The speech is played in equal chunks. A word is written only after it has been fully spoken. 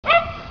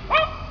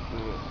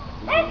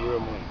real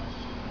money.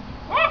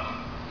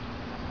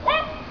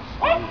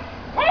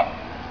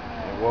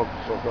 And walk the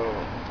fuck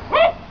off.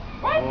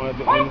 I don't have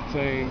to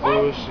entertain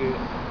bullshit.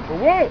 For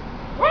what?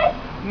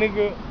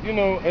 Nigga, you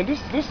know, and this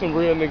some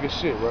real nigga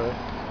shit, right?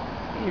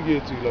 Let me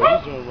get it to you, like,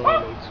 this joint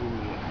running like 2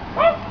 minutes.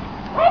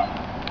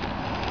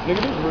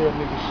 Nigga, this real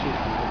nigga shit,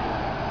 nigga.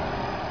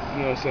 You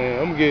know what I'm saying?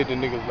 I'm gonna get it to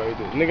niggas like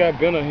this. Nigga, I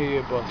been a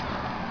head buster.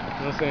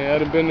 You know what I'm saying? I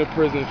done been to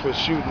prison for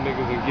shooting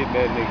niggas and getting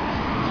at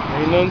niggas.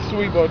 Ain't nothing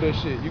sweet about that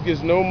shit. You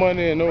get no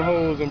money and no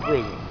hoes in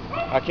prison.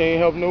 I can't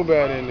help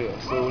nobody in there.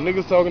 So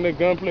niggas talking that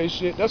gunplay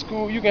shit, that's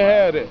cool, you can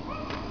have that.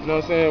 You know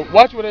what I'm saying?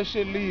 Watch where that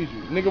shit leads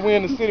you. Nigga, we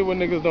in the city where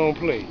niggas don't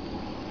play.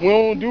 We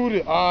don't do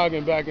the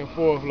arguing back and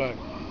forth like,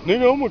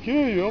 nigga, I'm gonna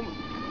kill you.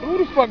 Who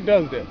the fuck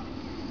does that?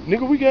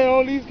 Nigga, we got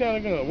all these kind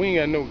of guns. We ain't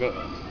got no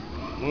guns.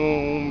 We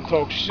don't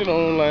talk shit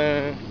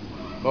online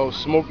about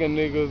smoking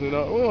niggas and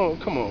all. Well,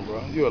 come on,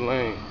 bro. You a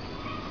lame.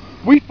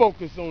 We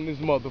focus on this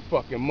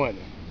motherfucking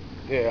money.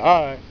 Yeah,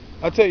 alright.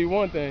 I'll tell you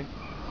one thing.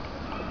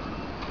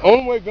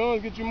 Only way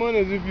guns get you money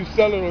is if you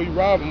sell it or you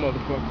rob a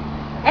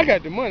motherfucker. I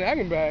got the money. I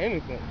can buy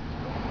anything.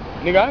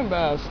 Nigga, I can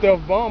buy a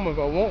stealth bomb if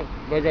I want.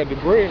 If I got the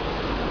bread. You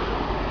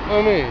know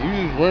what I mean? You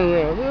just run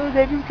around. Man, I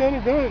got this kind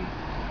of gun.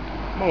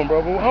 Come on,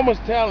 bro. How much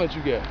talent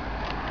you got?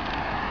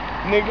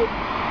 Nigga,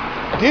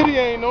 Diddy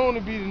ain't known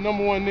to be the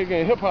 #1 nigga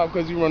in hip-hop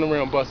because he run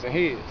around busting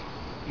heads.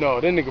 No,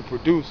 that nigga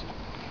producing.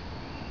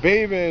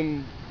 Baby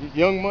and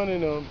Young Money,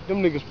 them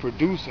niggas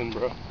producing,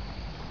 bro.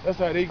 That's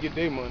how they get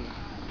their money.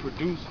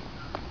 Producing.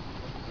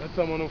 That's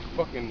how they don't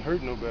fucking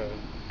hurt nobody.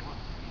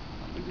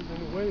 Niggas in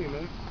the way,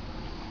 man.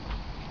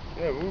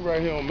 Yeah, we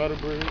right here on Metal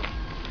Bridge.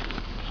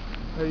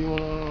 Hey, you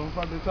wanna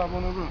pop the top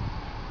on that, bro?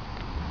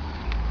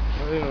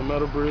 Right here on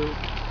Metal Bridge.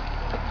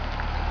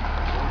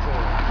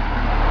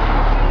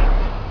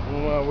 On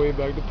my way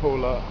back to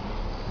Polar.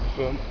 You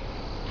feel me?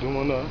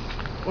 Doing us.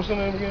 What's your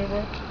name again,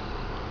 bro?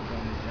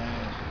 James.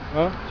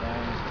 Huh?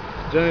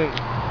 James.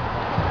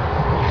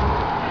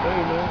 Hey,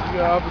 man, you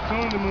got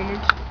opportunity, my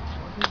nigga.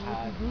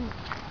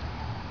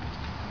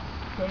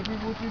 Tell the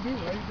people what you do.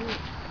 How you do it?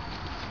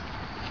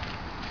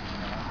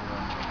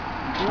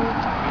 You do it?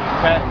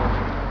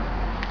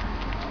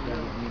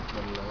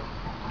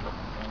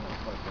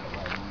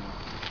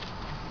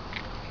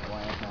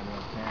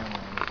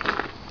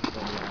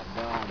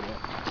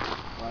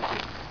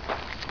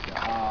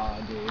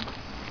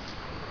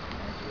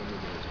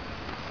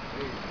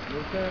 You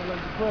sound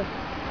like the question.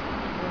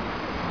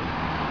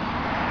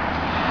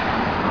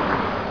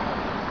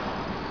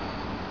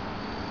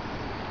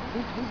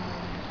 This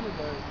shit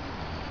like